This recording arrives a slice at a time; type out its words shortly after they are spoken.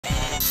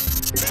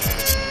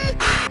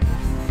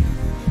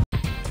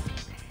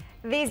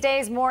These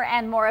days, more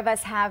and more of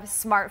us have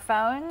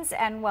smartphones,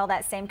 and well,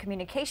 that same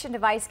communication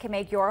device can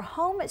make your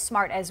home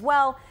smart as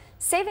well,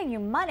 saving you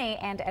money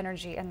and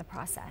energy in the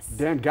process.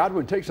 Dan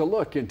Godwin takes a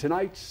look in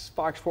tonight's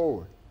Fox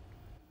Forward.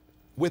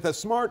 With a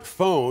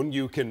smartphone,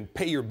 you can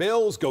pay your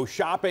bills, go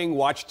shopping,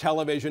 watch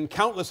television,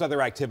 countless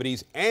other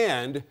activities,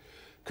 and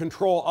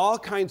control all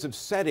kinds of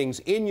settings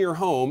in your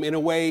home in a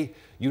way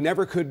you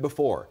never could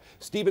before.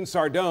 Stephen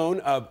Sardone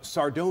of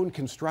Sardone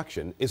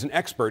Construction is an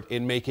expert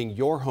in making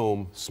your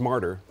home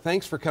smarter.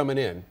 Thanks for coming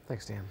in.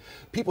 Thanks, Dan.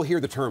 People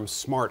hear the term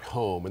smart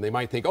home and they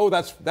might think, oh,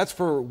 that's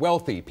for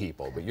wealthy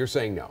people, but you're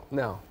saying no.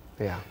 No,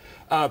 yeah.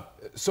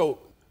 So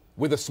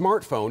with a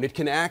smartphone, it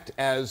can act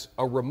as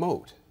a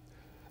remote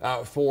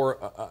for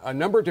a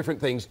number of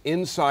different things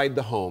inside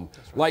the home,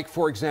 like,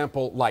 for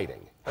example,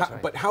 lighting.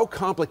 But how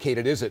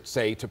complicated is it,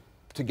 say, to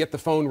get the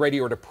phone ready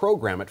or to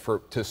program it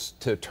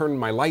to turn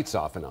my lights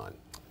off and on?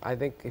 I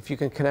think if you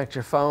can connect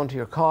your phone to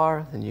your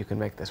car, then you can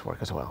make this work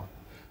as well.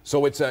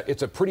 So it's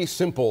a pretty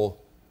simple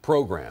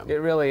program. It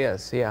really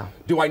is, yeah.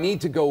 Do I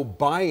need to go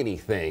buy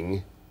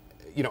anything,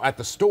 at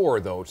the store,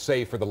 though,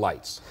 say for the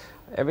lights?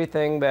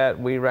 Everything that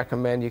we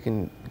recommend you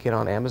can get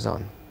on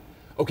Amazon.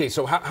 Okay,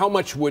 so how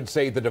much would,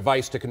 say, the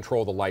device to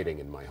control the lighting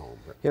in my home?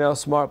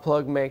 Smart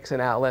Plug makes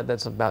an outlet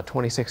that's about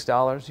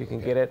 $26. You can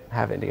get it,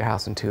 have it into your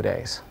house in 2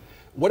 days.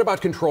 What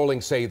about controlling,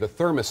 say, the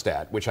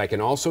thermostat, which I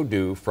can also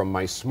do from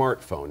my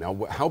smartphone?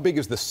 Now, how big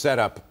is the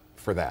setup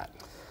for that?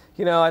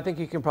 I think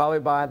you can probably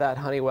buy that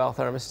Honeywell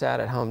thermostat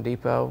at Home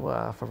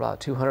Depot for about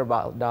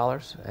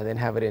 $200 and then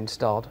have it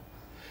installed.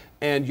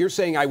 And you're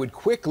saying I would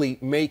quickly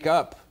make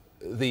up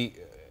the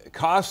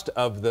cost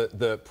of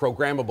the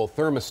programmable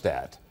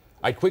thermostat.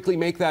 I'd quickly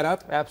make that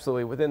up?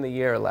 Absolutely, within the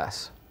year or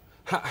less.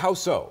 How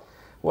so?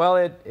 Well,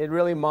 it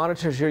really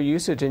monitors your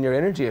usage and your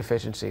energy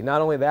efficiency. Not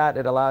only that,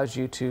 it allows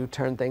you to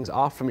turn things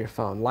off from your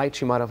phone,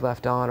 lights you might have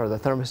left on or the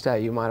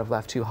thermostat you might have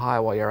left too high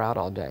while you're out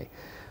all day.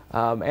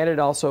 And it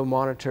also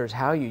monitors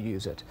how you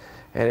use it,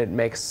 and it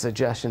makes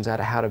suggestions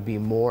out of how to be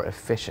more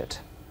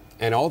efficient.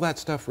 And all that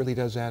stuff really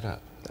does add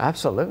up?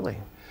 Absolutely.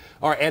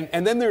 All right,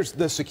 and then there's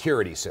the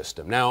security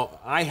system. Now,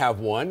 I have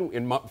one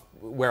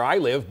where I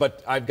live,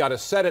 but I've got to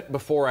set it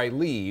before I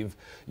leave.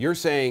 You're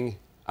saying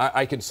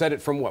I can set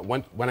it from what,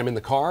 when I'm in the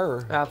car?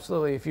 Or?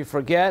 Absolutely. If you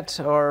forget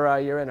or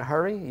you're in a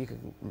hurry, you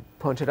can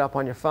punch it up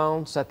on your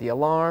phone, set the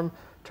alarm,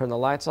 turn the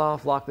lights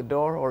off, lock the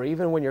door, or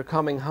even when you're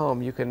coming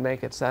home, you can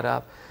make it set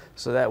up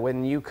so that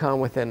when you come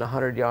within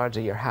 100 yards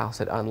of your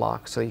house, it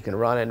unlocks so you can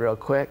run in real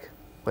quick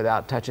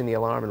without touching the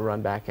alarm and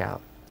run back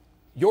out.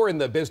 You're in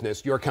the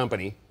business, your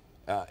company,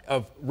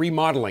 of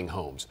remodeling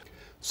homes.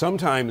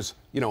 Sometimes,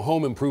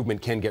 home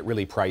improvement can get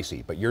really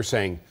pricey, but you're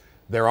saying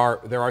there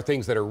are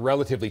things that are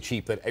relatively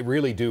cheap that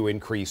really do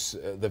increase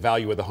the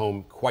value of the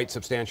home quite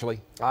substantially?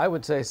 I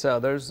would say so.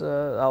 There's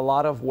a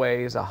lot of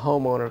ways a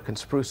homeowner can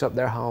spruce up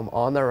their home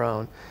on their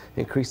own,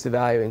 increase the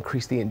value,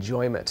 increase the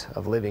enjoyment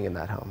of living in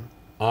that home.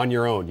 On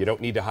your own. You don't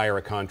need to hire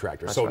a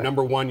contractor. That's so right.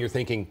 Number one, you're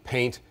thinking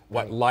paint,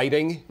 what,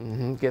 lighting?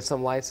 Mm-hmm. Get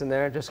some lights in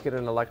there. Just get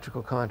an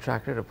electrical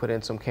contractor to put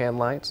in some can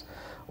lights.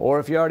 Or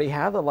if you already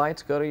have the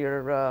lights, go to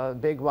your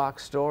big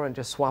box store and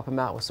just swap them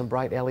out with some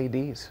bright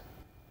LEDs.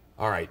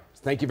 All right.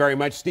 Thank you very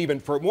much, Stephen.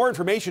 For more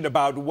information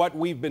about what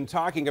we've been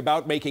talking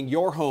about, making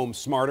your home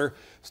smarter,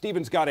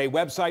 Stephen's got a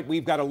website.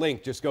 We've got a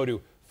link. Just go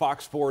to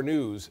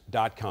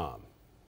fox4news.com.